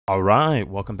Alright,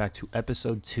 welcome back to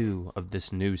episode 2 of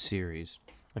this new series.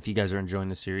 If you guys are enjoying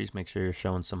the series, make sure you're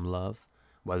showing some love,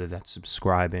 whether that's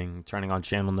subscribing, turning on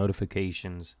channel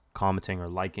notifications, commenting, or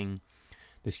liking.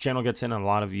 This channel gets in a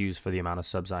lot of views for the amount of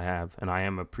subs I have, and I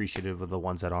am appreciative of the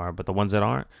ones that are, but the ones that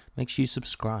aren't, make sure you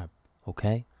subscribe,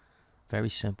 okay? Very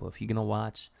simple. If you're going to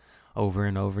watch over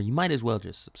and over, you might as well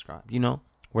just subscribe. You know,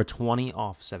 we're 20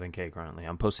 off 7K currently.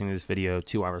 I'm posting this video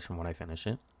 2 hours from when I finish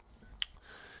it.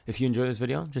 If you enjoy this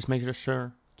video, just make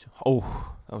sure to...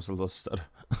 Oh, that was a little stutter.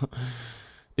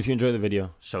 If you enjoy the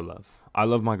video, show love. I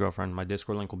love my girlfriend. My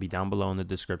Discord link will be down below in the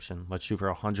description. Let's shoot for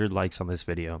 100 likes on this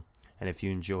video. And if you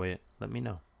enjoy it, let me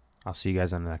know. I'll see you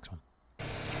guys on the next one.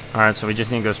 Alright, so we just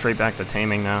need to go straight back to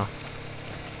taming now.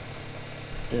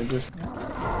 Yeah, just...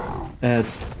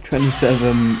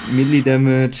 27 melee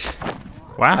damage.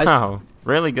 Wow,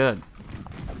 really good.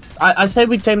 I say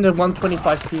we tame the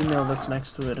 125 female that's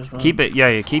next to it as well. Keep it,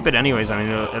 yeah, keep it anyways. I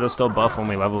mean, it'll still buff when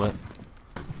we level it.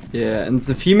 Yeah, and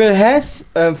the female has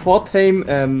 4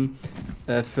 tame,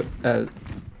 what's that?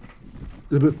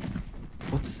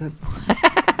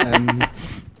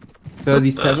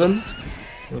 37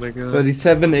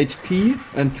 HP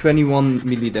and 21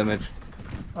 melee damage.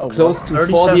 Oh, Close wow. to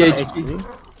 40 HP. HP.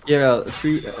 Yeah,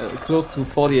 close to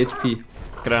 40 HP.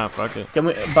 Get out, fuck it. Can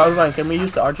we, Bowline, can we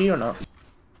use the RG or not?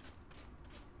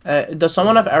 Does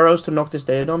someone have arrows to knock this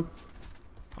Daedon?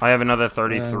 I have another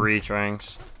 33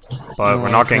 tranks, but we're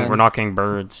knocking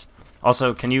birds.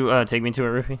 Also, can you take me to it,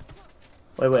 Ruffy?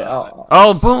 Wait,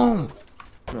 Oh, boom!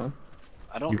 No.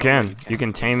 I don't You know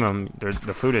can tame them.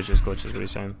 The food is just glitches, what he's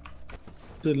saying.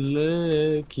 The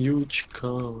leg, huge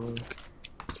cock.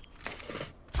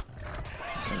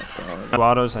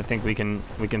 Autos, I think we can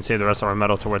save the rest of our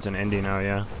metal towards an indie now,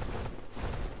 yeah.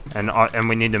 And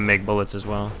we need to make bullets as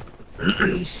well.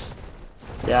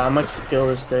 Yeah, I might kill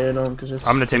this Daedon because it's...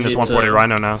 I'm gonna tame this 140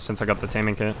 Rhino now since I got the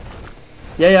taming kit.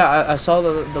 Yeah, I saw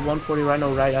the 140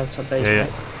 Rhino right outside base. Yeah,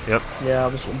 right? Yep. Yeah, I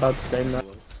was about to tame that.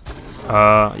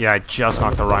 Yeah, I just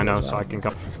knocked the Rhino, so I can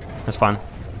come. That's fine.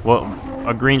 Well,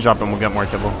 a green drop and we'll get more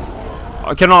kibble.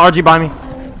 Get an RG by me.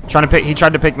 He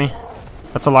tried to pick me.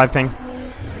 That's a live ping.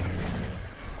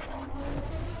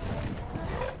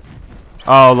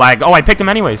 Oh, lag. Oh, I picked him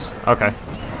anyways. Okay,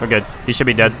 we're good. He should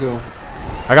be dead.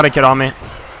 I got a kid on me.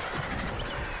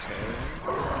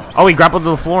 Oh, he grappled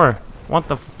to the floor. What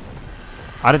the f...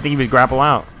 I didn't think he would grapple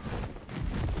out.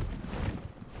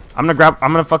 I'm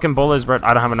gonna fucking bull his bird.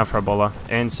 I don't have enough for a bola.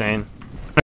 Insane.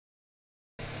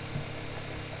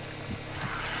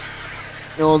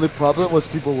 The only problem was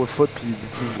people were foot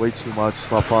PvPing way too much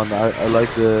stuff on. I like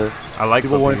foot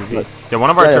PvP. like, Did one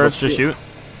of our yeah, turrets just shoot?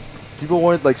 People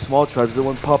weren't like small tribes. They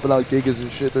weren't popping out gigas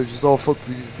and shit. They're just all foot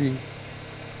PvPing.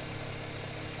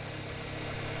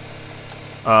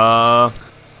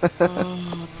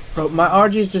 Bro, my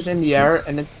RG is just in the air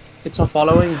and it's not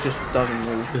following, it just doesn't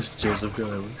move. This Joseph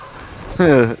going.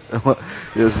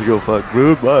 Yes, we go fuck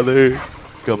rude mother.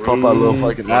 Go pump out a little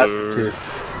fucking ass kid.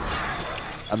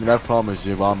 I mean, I promise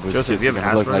you, Bomber's Joseph, kids you are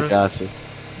have gonna look like Asperger's? acid.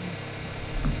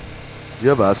 You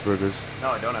have Asperger's. No,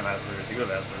 I don't have Asperger's. You have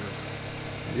Asperger's.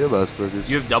 You have Asperger's.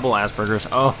 You have double Asperger's.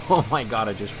 Oh my god,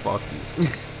 I just fucked you.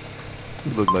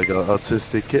 You look like an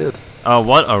autistic kid. Oh,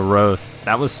 what a roast.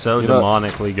 That was so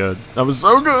demonically good. That was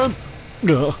so good.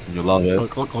 You love it.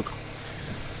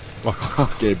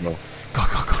 Okay, bro.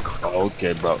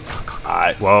 Okay, bro.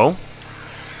 Alright. Whoa.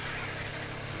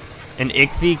 An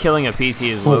Ichthy killing a PT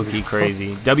is low-key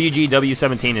crazy.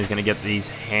 WGW17 is gonna get these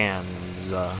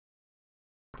hands.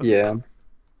 Yeah.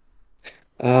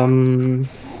 There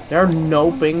are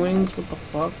no penguins? What the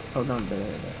fuck? Oh, no,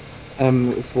 there.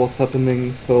 Is what's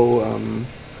happening. So,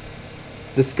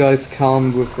 this guy's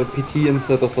calm with a PT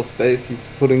instead of a space. He's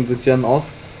putting the gen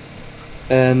off,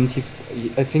 and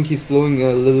I think he's blowing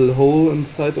a little hole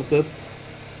inside of that,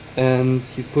 and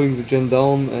he's putting the gen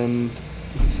down, and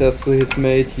he says to his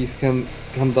mate he can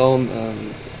come down,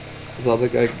 and the other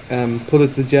guy put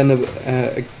the gen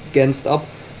against up.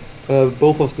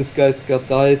 Both of these guys got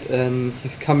died, and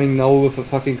he's coming now with a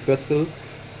fucking Quetzal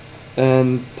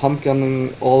and pump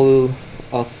gunning all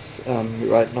us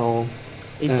right now.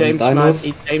 He tame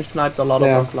sniped a lot of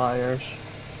our flyers.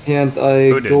 And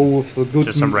I go with the good.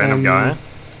 Just some random guy?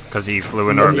 Because he flew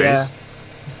into our base?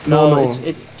 No,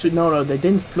 no, they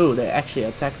didn't flew, they actually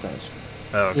attacked us.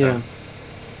 Oh, okay.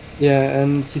 Yeah,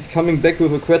 and he's coming back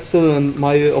with a Quetzal, and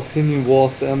my opinion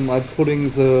was I'm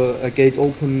putting the gate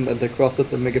open, and I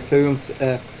crafted the Megatherium's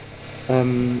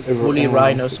Woolly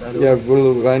Rhino saddle. Yeah,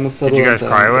 woolly Rhino saddle. Did you guys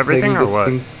cryo everything or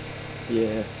what?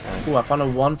 Yeah. Ooh, I found a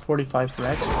 145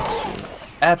 Rex.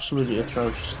 Absolutely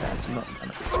atrocious stats. I'm not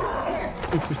gonna.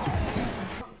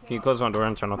 Can you close my door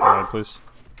and turn off the light, please?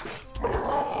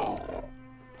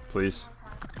 Please.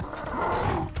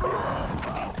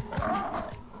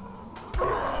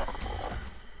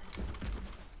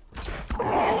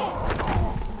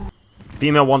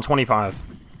 Female 125.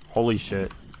 Holy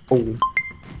shit. Oh.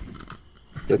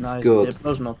 That's Nice. good.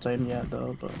 Diplo's not tamed yet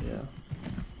though, but yeah.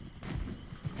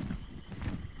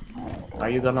 Are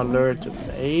you gonna lure it to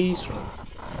base? Or...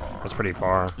 That's pretty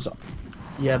far.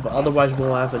 Yeah, but otherwise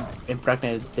we'll have an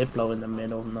impregnated Diplo in the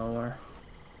middle of nowhere.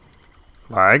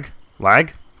 Lag?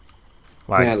 Lag?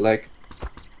 Lag. Yeah, like.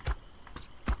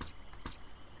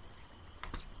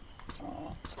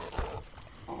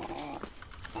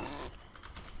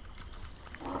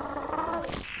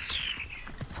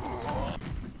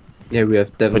 Yeah, we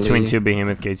have definitely. Between two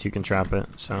behemoth gates, you can trap it,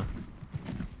 so.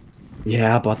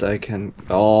 Yeah, but I can.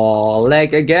 Oh,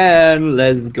 lag again!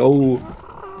 Let's go!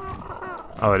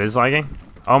 Oh, it is lagging?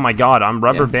 Oh my god, I'm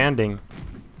rubber banding.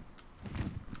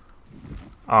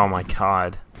 Oh my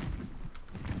god.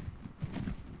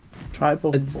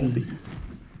 Tribal It's Bobby.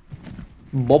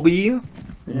 Bobby?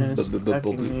 Yeah, it's The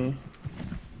attacking Bobby. me.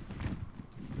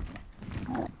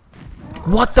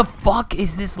 What the fuck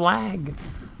is this lag?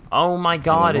 Oh my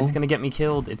god, it's know. gonna get me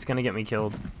killed. It's gonna get me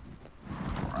killed.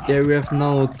 Yeah, we have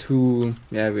now two.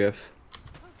 Yeah, we have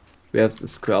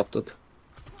this crafted.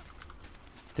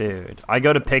 Dude, I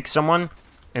go to pick someone,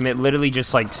 and it literally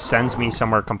just like sends me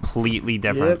somewhere completely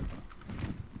different.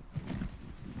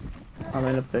 Yep. I'm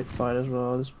in a big fight as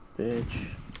well, this bitch.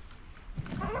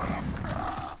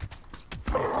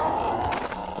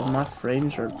 But my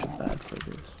frames are too bad for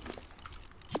this.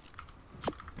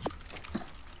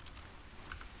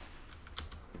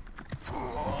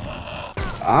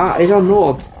 I don't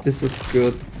know if this is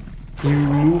good. You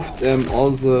moved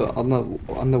all the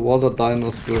underwater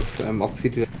dinos with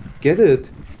oxygen. Get it?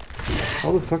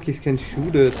 How the fuck he can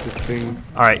shoot it, this thing?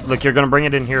 Alright, look, you're gonna bring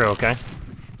it in here, okay?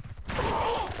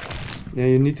 Yeah,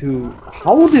 you need to...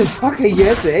 How the fuck you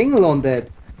have the angle on that?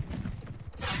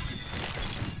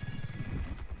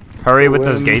 Hurry with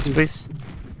Well, those gates, please.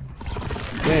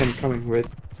 Yeah, I'm coming, wait.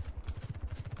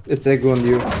 It's Echo on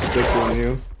you. It's Echo on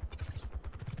you.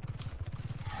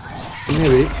 Can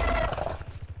you reach?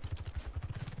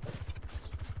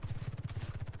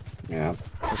 Yeah.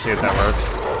 Let's see if that works.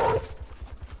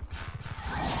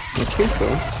 I think so.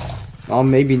 Oh,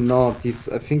 maybe not. I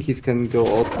think he can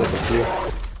go outside of here.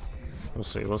 We'll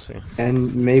see, we'll see.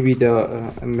 And maybe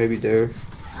there,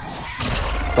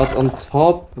 But on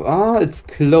top, it's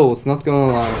close, not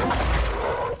gonna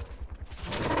lie.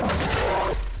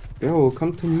 Yo,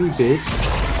 come to me, bitch.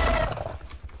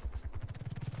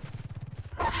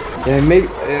 Yeah, maybe,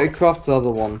 craft the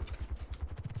other one.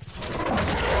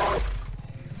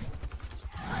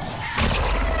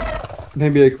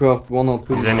 Maybe I craft one or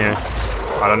two. He's in here.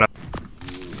 I don't know.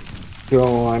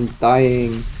 Yo, I'm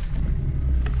dying.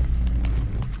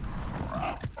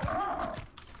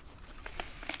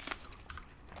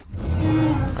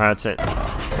 Alright, that's it.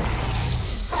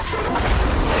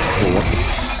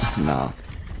 Nah.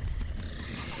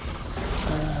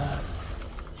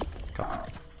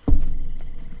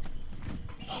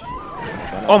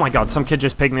 Oh my god, some kid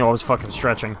just picked me while I was fucking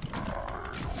stretching.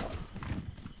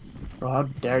 Bro, how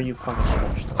dare you fucking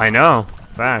stretch that? I know.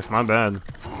 Facts, my bad.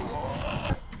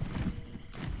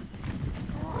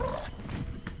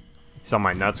 He's on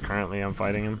my nuts currently, I'm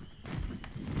fighting him.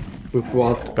 With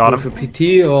what? Got With a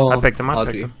PT or? I picked him, I RG?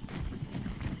 picked him.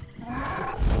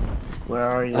 Where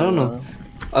are you? I don't know.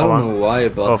 I Hold don't on. know why,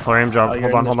 but Oh, flame drop. you're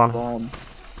Hold in on, this hold on. bomb.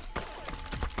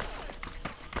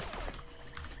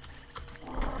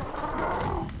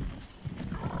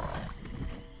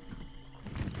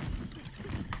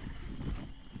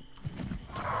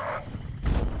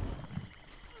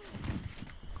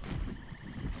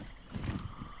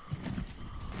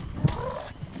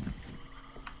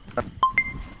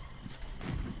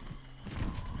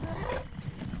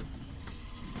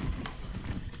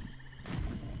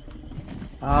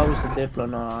 How is the Diplo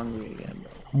not hungry again,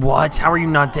 bro? What? How are you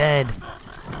not dead?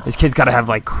 This kid's gotta have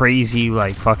like crazy,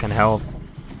 like fucking health.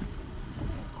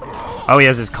 Oh, he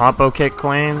has his combo kick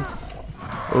claimed.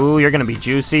 Ooh, you're gonna be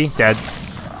juicy. Dead.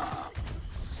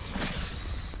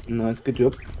 nice, good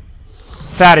job.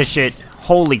 Fat as shit.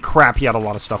 Holy crap, he had a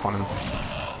lot of stuff on him.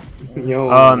 Yo.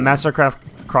 Mastercraft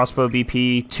crossbow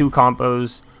BP, 2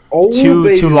 combos, Oh, two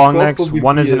baby, long crossbow necks.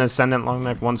 One is an BPS. ascendant long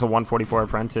neck. One's a 144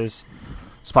 apprentice.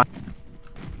 Spy.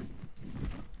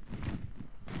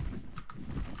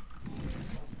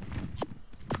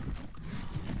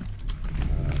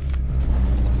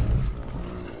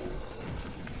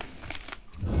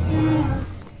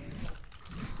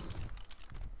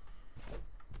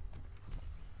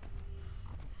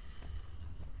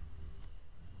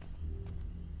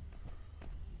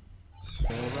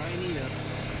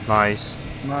 Nice.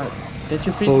 Did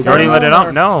you feed So You already Veno lit it or-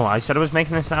 up? No, I said I was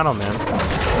making a saddle,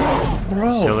 man.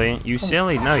 Bro. Silly. You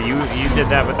silly. No, you did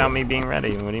that without me being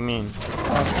ready. What do you mean?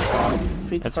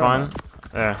 Feed That's Veno. fine.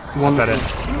 There. One- Set it.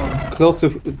 Close to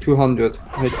 200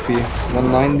 HP.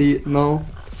 190 no.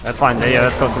 That's fine. Yeah,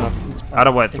 that's close enough. Out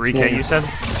of what? 3K you said?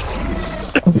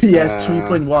 Yes,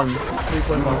 3.1.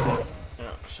 3.1. Yeah,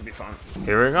 should be fine.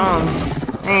 Here it comes.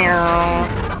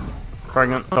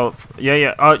 Pregnant. Oh,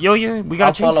 yeah. Yo, we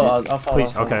gotta chase it. I'll follow.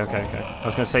 Please. Okay. I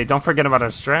was gonna say, don't forget about our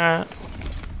strat.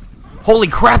 Holy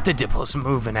crap, the Diplo's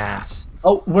moving ass.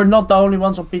 Oh, we're not the only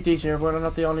ones on PTs here. We're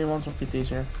not the only ones on PTs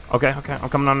here. Okay. I'm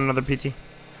coming on another PT.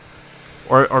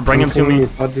 Or bring him to me.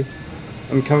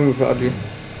 I'm coming with Adri.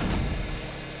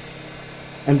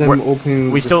 And I'm We're-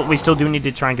 opening. We still do need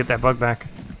to try and get that bug back.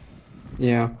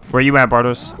 Yeah. Where you at,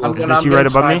 Bartos? I'm Is this you right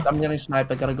above me? sniped. I'm getting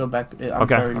sniped. I gotta go back. I'm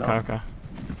very low. Okay.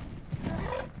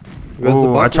 Where's the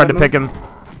Ooh, I bug tried to right pick now? him.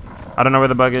 I don't know where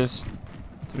the bug is,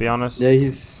 to be honest. Yeah,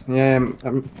 he's. Yeah,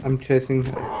 I'm chasing.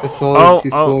 I saw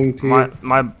he's flowing to you.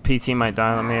 my PT might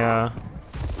die. Let me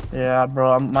Yeah,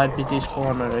 bro. My PT's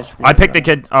 400 HP. I picked the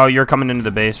kid. Oh, you're coming into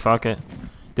the base. Fuck it.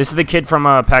 This is the kid from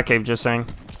Pack Cave. Just saying.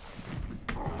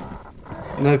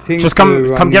 And I think Just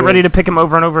come get ready to pick him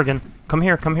over and over again. Come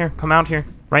here. Come out here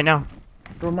right now.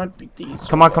 Bro, my PT's.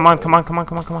 Come on.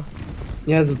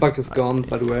 Yeah, the bug is gone,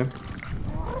 by the way.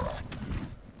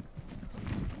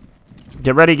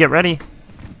 Get ready.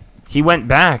 He went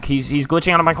back. He's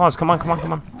glitching out of my claws. Come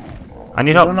on. I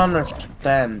need I don't help.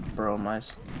 understand, bro.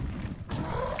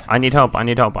 I need help.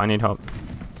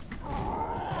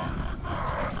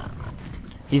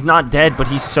 He's not dead, but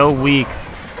he's so weak.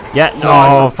 Yeah. I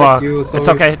No. picked Fuck. you, It's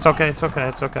sorry.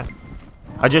 okay.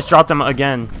 I just dropped him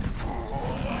again.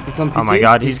 He's on PT? Oh my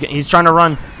god. He's trying to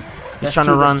run. He's trying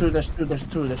to run. There's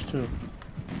two.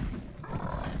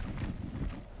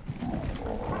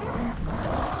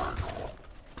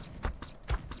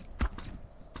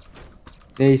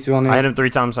 Yeah, he's running. I hit him 3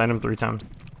 times.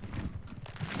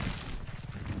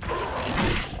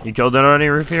 You killed it already,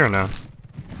 Rufy, or no?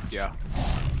 Yeah.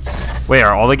 Wait,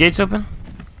 are all the gates open?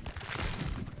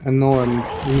 I know I'm.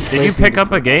 Did you pick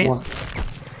up a gate?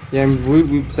 Yeah, I'm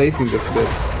replacing this bit.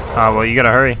 Oh, well, you gotta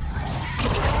hurry.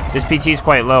 This PT's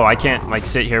quite low. I can't, like,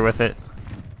 sit here with it.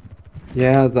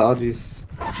 Yeah, the Audis.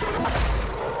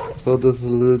 So this is a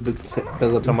little bit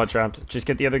better. Somewhat trapped. Just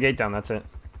get the other gate down, that's it.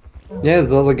 Yeah,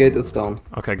 the other gate is down.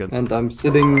 Okay, good. And I'm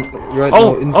sitting right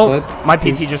now inside. Oh! My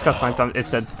PT just got sniped on. It's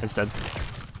dead.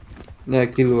 Yeah,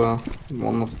 Killua,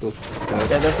 one of those guys.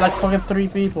 Yeah, there's like fucking 3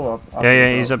 people up Yeah, here,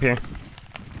 bro. he's up here.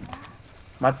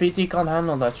 My PT can't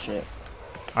handle that shit.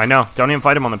 I know. Don't even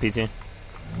fight him on the PT.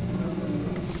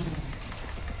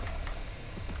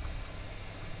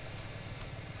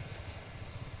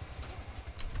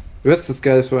 Where's this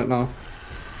guy right now?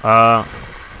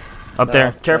 Up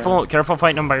there. Back, Careful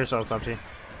fighting him by yourself, Sapchi.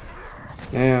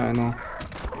 Yeah, I know.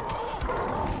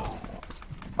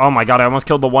 Oh my god, I almost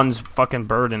killed the one's fucking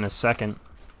bird in a second.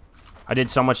 I did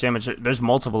so much damage. There's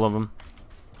multiple of them.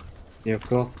 Yeah, of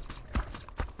course.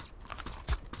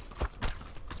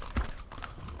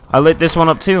 I lit this one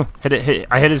up too.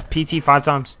 I hit his PT 5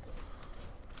 times.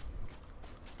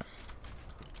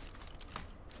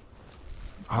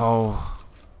 Oh.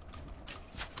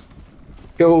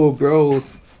 Go,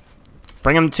 bros.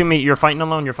 Bring him to me. You're fighting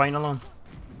alone.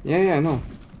 Yeah, I know.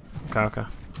 Okay.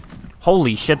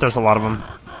 Holy shit, there's a lot of them.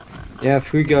 Yeah,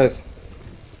 3 guys.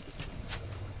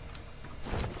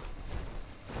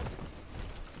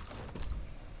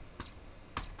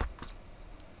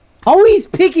 How he's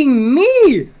picking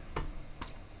me?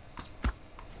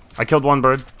 I killed one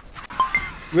bird.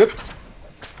 Whipped.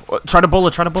 Try to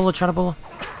bullet.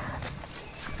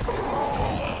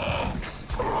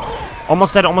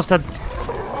 Almost dead.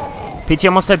 PT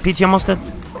almost dead.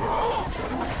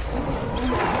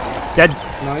 Dead.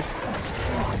 Nice.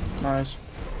 Nice.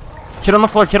 Kid on the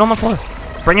floor.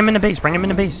 Bring him in the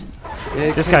base.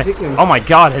 Yeah, This can guy. pick him. Oh my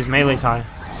god, his melee's high.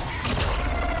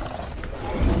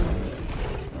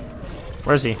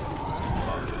 Where is he?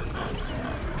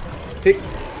 Pick.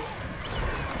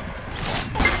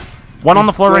 One on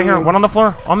the floor right here. going- One on the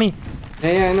floor. On me.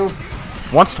 Yeah, I know.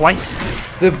 Once, twice.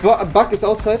 The bug is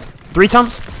outside. 3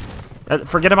 times.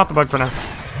 Forget about the bug for now.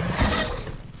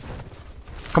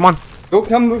 Come on. Go,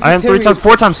 come with I am the 3 Terry. times,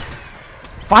 4 times,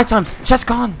 5 times. Chest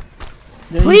gone.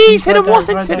 Yeah, Please he's hit him right there, once.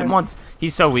 right Hit him there. once.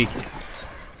 He's so weak.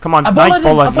 Come on. I Nice bulleted him,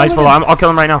 bola. I Nice bulleted bola. him. I'll kill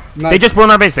him right now. Nice. They just blew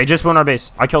in our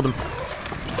base. I killed him.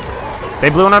 They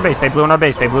blew in our base.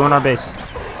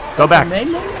 Go back.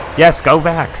 Yes, go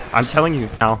back. I'm telling you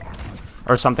now.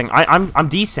 Or something. I'm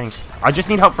desynced. I just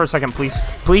need help for a second, please.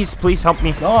 Please help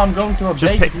me. No, I'm going to a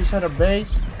Just base. pick- You said a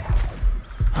base.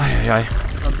 Ay.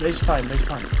 Oh, base fine, base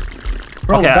fine.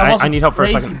 Bro, Okay, that was I need help for a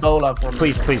crazy second. bola for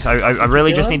me. Please, I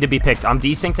really just kill need to be picked. I'm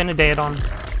desynced in a Daedon,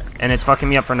 and it's fucking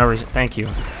me up for no reason. Thank you.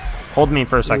 Hold me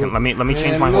for a second. Let me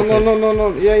change my whole kit.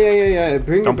 No. Yeah.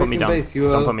 Bring Don't me put back me in down. base.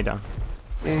 You Don't put me down.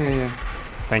 Yeah.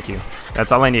 Thank you.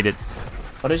 That's all I needed.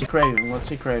 What is he craving? What's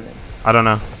he craving? I don't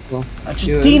know.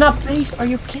 Argentina base? Are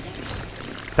you kidding?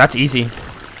 That's easy.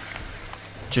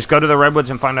 Just go to the redwoods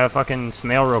and find a fucking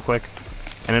snail real quick,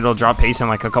 and it'll drop pace in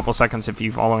like a couple seconds if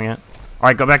you're following it. All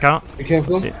right, go back out. Be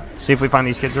careful. See if we find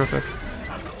these kids real quick.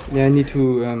 Yeah, I need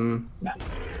to.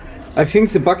 I think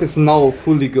the bug is now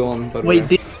fully gone. But Wait,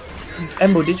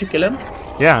 Embo, did you kill him?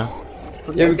 Yeah.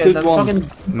 Yeah, we killed then one.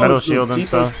 fucking Metal post shield loop, and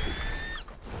G-post. stuff.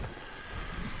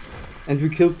 and we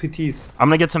killed PTs. I'm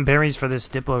gonna get some berries for this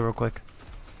Diplo real quick.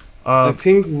 I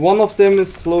think one of them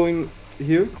is flowing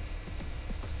here.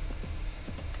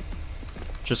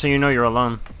 Just so you know, you're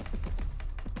alone.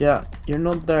 Yeah, you're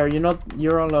not there.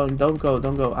 You're alone. Don't go.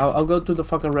 I'll go to the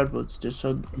fucking redwoods. Just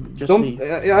Don't. leave.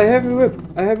 I have a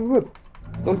whip.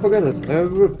 Don't forget it. I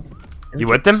have a whip. You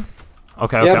with them?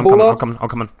 Okay, Yeah, I'm coming.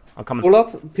 Bolat. I'm coming.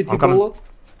 Bolat, PT I'm coming. Bolat.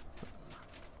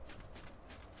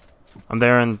 I'm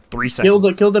there in 3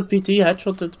 seconds. Kill the PT.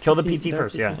 Headshot the. Kill the PT there,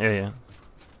 first. Yeah. I'm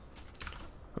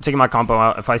taking my compo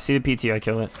out. If I see the PT, I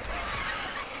kill it.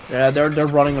 Yeah, they're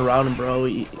running around, bro.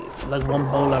 Like one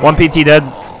bola. One PT dead.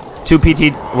 2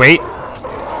 PT. Wait.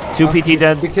 2 PT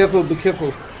dead. Be careful.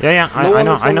 Yeah. No I one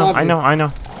is on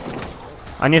know.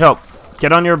 I need help.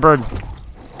 Get on your bird.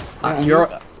 You're.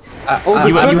 Oh,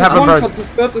 You this bird have is a one bird.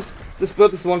 shot. This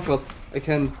bird is one shot. I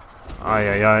can.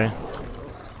 Ay.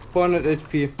 400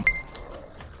 HP.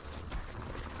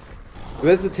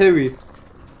 Where's the Terry?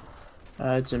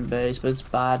 It's in base, but it's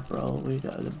bad, bro. We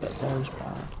got the very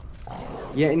bad.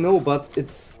 Yeah, I know, but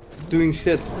it's doing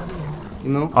shit. You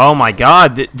know? Oh my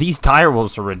god. These tire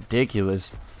wolves are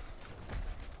ridiculous.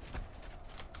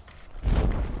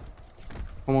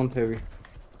 Come on, Terry.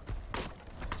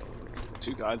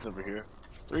 2 guys over here.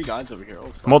 3 guys over here. Oh,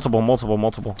 fuck.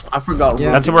 Multiple. I forgot.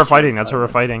 Yeah. That's who we're fighting.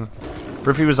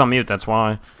 Riffy was on mute, that's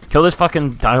why. Kill this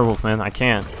fucking direwolf, man. I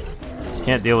can't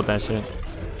deal with that shit.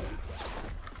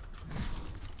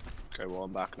 Okay, well,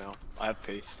 I'm back now. I have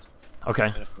paste. Okay.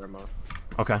 And a pheromone.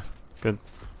 Okay. Good.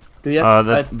 Do you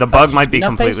have, The bug might be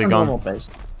not pace completely or gone. normal pace?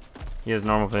 He has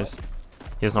normal pace.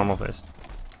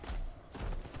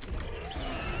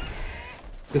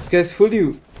 This guy's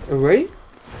fully away?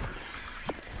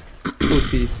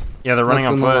 Pussies. Yeah, they're running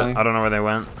Not on gonna foot. lie. I don't know where they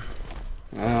went.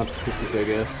 Ah, pussies, I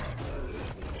guess.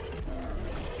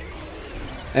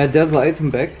 There's the item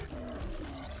back.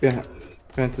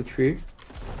 Behind the tree.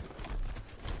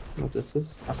 What is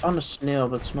this? I found a snail,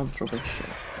 but it's not dropping shit.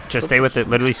 Just stay with it.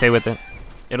 Literally stay with it.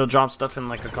 It'll drop stuff in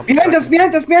like a couple Behind us!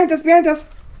 seconds. Behind us!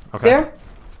 Okay. There!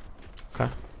 Okay.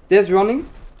 There's running.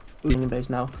 In base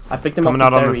now. I picked him Coming up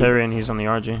out on the theory. theory and he's on the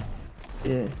RG.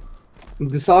 Yeah.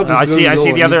 The sergeant I is see very low,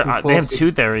 the and other. he can They have force it.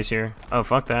 2 theories here. Oh,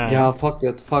 fuck that. Yeah, fuck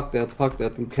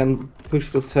that. We can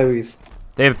push the series.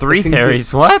 They have 3 I think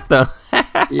theories. What the?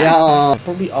 Yeah,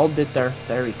 Probably all did their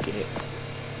theory kit.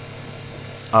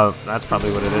 Oh, that's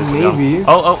probably what it is. Maybe. Yo.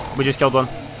 Oh, we just killed one.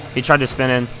 He tried to spin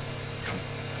in.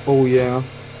 oh yeah.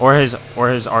 Or his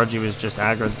RG was just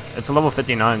aggroed. It's a level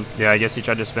 59. Yeah, I guess he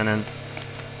tried to spin in.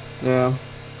 Yeah.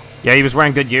 Yeah, he was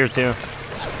wearing good gear too.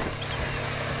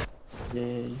 Yeah,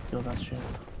 you feel that shit.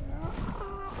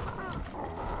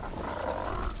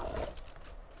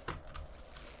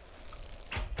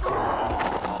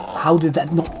 How did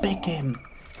that not pick him?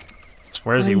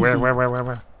 Where is he? Where?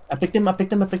 Crazy. I picked him. Okay.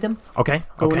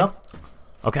 Going Okay. up.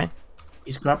 Okay.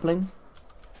 He's grappling.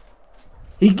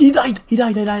 He died. He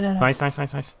died.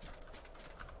 Nice.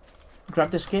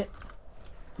 Grab this kit.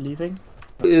 Leaving.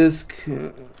 Is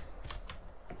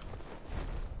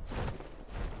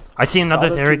I see another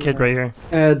Other theory two kid more. right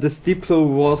here. this Diplo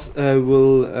was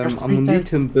will There's 3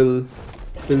 ammunition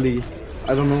Billy.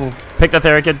 I don't know. Pick the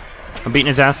theory kid. I'm beating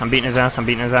his ass.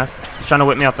 He's trying to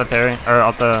whip me off the theory or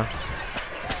out the.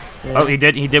 Yeah. Oh, he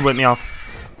did whip me off.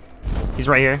 He's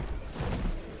right here.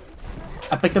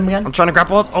 I picked him again. I'm trying to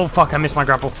grapple up. Oh fuck! I missed my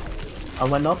grapple. I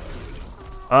went up.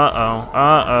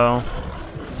 Uh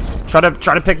oh. Try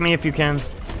to pick me if you can.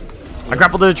 I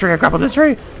grappled to the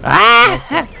tree.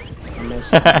 Ah! I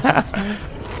missed.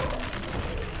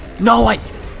 No,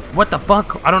 what the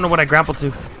fuck? I don't know what I grappled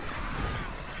to.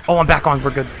 Oh, I'm back on.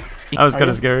 We're good. That was Are kind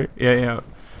you? of scary. Yeah.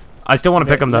 I still want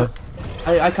to pick him though.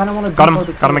 I kind of want to. Got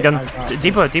him again.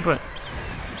 Deep it.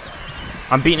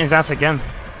 I'm beating his ass again.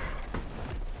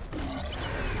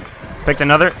 Picked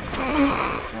another.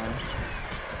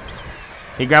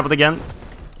 He grappled again.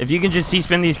 If you can just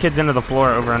C-spin these kids into the floor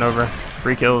over and over.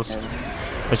 3 kills.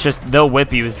 It's just they'll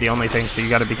whip you is the only thing, so you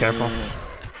gotta be careful.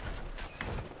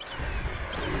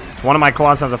 One of my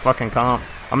claws has a fucking comp.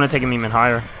 I'm gonna take him even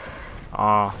higher.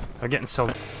 Aw, they're getting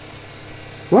so...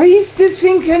 Why is this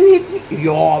thing can hit me?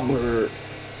 Yeah, bro.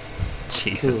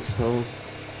 Jesus. It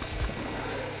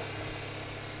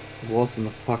was in a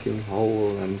fucking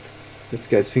hole, and this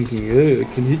guy's thinking, yeah,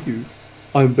 I can hit you.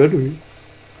 I'm better.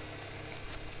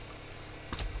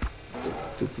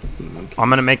 Stupid monkey. I'm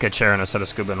gonna make a chair and a set of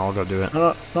scuba and I'll go do it.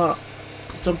 No, no.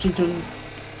 Jump into...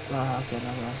 Ah, okay,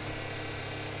 never mind.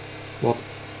 What?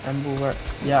 Where?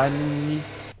 Yeah, I need...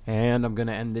 And I'm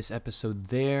gonna end this episode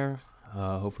there.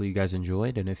 Hopefully you guys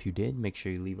enjoyed, and if you did, make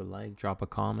sure you leave a like, drop a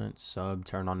comment, sub,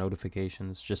 turn on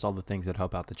notifications, just all the things that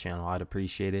help out the channel. I'd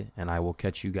appreciate it, and I will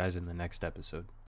catch you guys in the next episode.